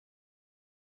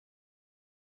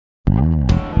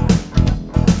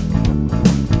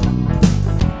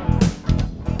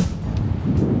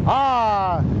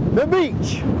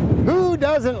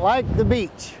doesn't like the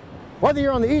beach? Whether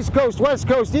you're on the East Coast, West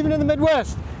Coast, even in the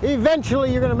Midwest,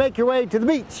 eventually you're going to make your way to the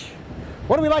beach.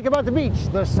 What do we like about the beach?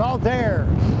 The salt air,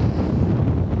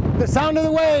 the sound of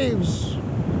the waves,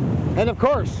 and of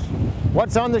course,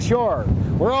 what's on the shore.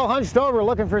 We're all hunched over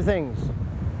looking for things.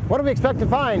 What do we expect to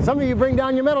find? Some of you bring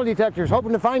down your metal detectors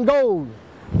hoping to find gold.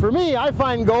 For me, I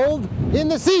find gold in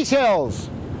the seashells.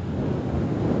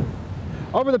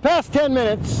 Over the past 10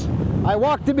 minutes, I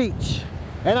walked the beach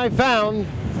and I found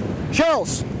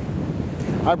shells.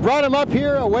 I brought them up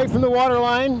here away from the water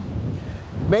line,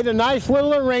 made a nice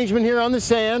little arrangement here on the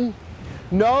sand.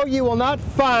 No, you will not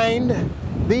find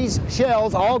these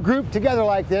shells all grouped together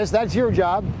like this. That's your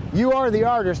job. You are the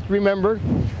artist, remember.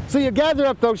 So you gather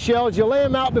up those shells, you lay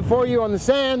them out before you on the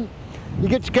sand, you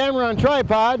get your camera on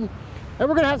tripod, and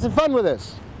we're going to have some fun with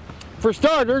this. For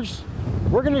starters,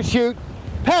 we're going to shoot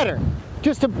pattern,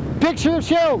 just a picture of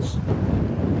shells.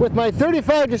 With my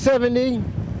 35 to 70,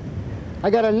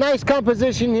 I got a nice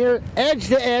composition here, edge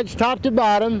to edge, top to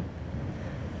bottom.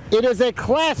 It is a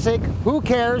classic who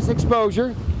cares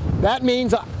exposure. That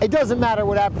means it doesn't matter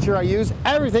what aperture I use,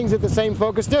 everything's at the same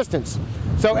focus distance.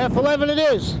 So f11 it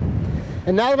is.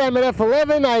 And now that I'm at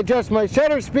f11, I adjust my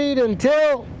shutter speed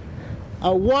until a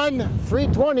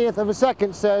 1/320th of a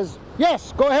second says,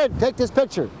 yes, go ahead, take this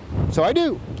picture. So I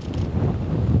do.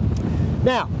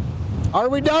 Now, are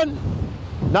we done?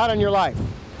 Not on your life.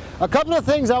 A couple of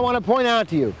things I want to point out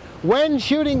to you. When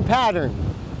shooting pattern,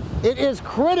 it is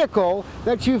critical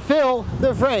that you fill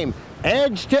the frame,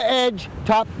 edge to edge,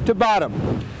 top to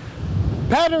bottom.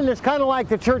 Pattern is kind of like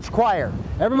the church choir.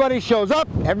 Everybody shows up,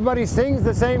 everybody sings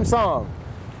the same song.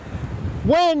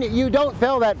 When you don't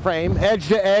fill that frame, edge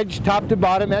to edge, top to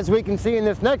bottom, as we can see in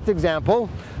this next example,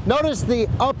 notice the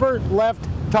upper left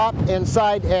top and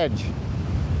side edge.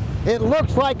 It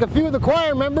looks like a few of the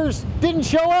choir members didn't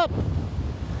show up.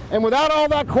 And without all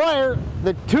that choir,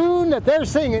 the tune that they're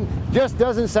singing just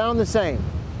doesn't sound the same.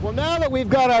 Well, now that we've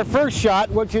got our first shot,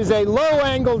 which is a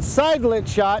low-angled side-lit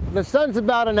shot, the sun's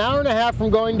about an hour and a half from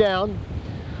going down,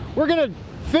 we're going to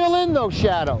fill in those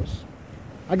shadows.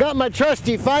 I got my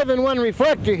trusty 5-in-1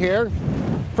 reflector here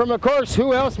from, of course,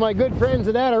 who else? My good friends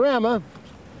at Adorama.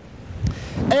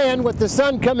 And with the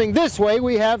sun coming this way,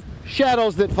 we have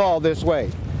shadows that fall this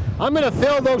way. I'm going to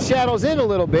fill those shadows in a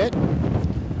little bit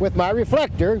with my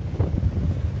reflector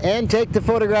and take the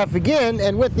photograph again,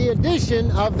 and with the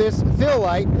addition of this fill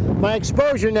light, my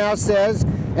exposure now says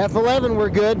f11 we're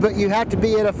good, but you have to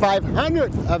be at a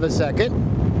 500th of a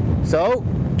second. So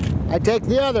I take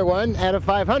the other one at a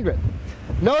 500th.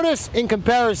 Notice in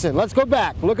comparison, let's go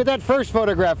back, look at that first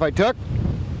photograph I took,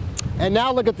 and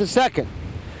now look at the second.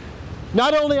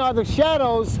 Not only are the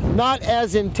shadows not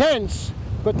as intense,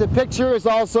 but the picture is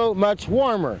also much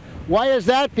warmer. Why is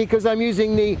that? Because I'm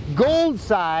using the gold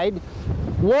side,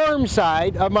 warm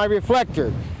side of my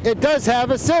reflector. It does have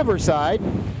a silver side,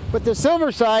 but the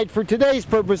silver side for today's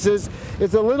purposes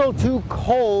is a little too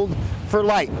cold for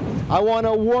light. I want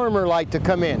a warmer light to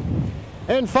come in.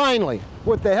 And finally,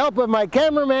 with the help of my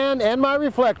cameraman and my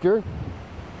reflector,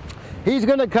 he's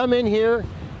going to come in here,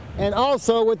 and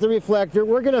also with the reflector,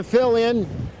 we're going to fill in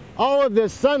all of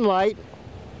this sunlight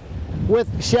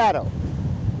with shadow.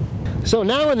 So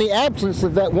now in the absence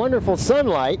of that wonderful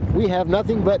sunlight, we have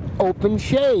nothing but open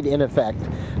shade in effect.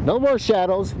 No more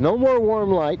shadows, no more warm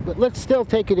light, but let's still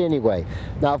take it anyway.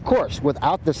 Now, of course,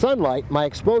 without the sunlight, my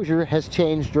exposure has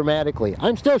changed dramatically.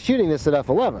 I'm still shooting this at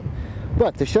f11,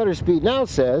 but the shutter speed now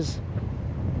says,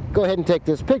 go ahead and take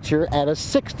this picture at a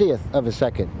 60th of a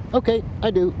second. Okay, I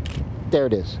do. There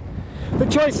it is. The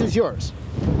choice is yours.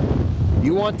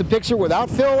 You want the picture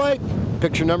without fill light?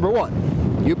 Picture number 1.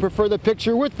 You prefer the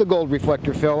picture with the gold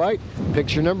reflector fill light?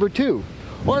 Picture number 2.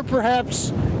 Or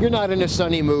perhaps you're not in a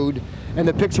sunny mood and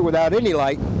the picture without any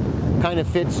light kind of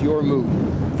fits your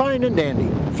mood. Fine and dandy.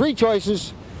 3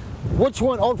 choices. Which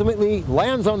one ultimately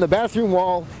lands on the bathroom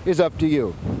wall is up to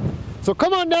you. So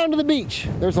come on down to the beach.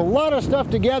 There's a lot of stuff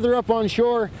to gather up on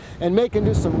shore and make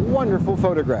into some wonderful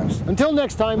photographs. Until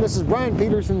next time, this is Bryan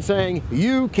Peterson saying,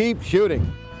 you keep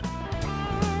shooting.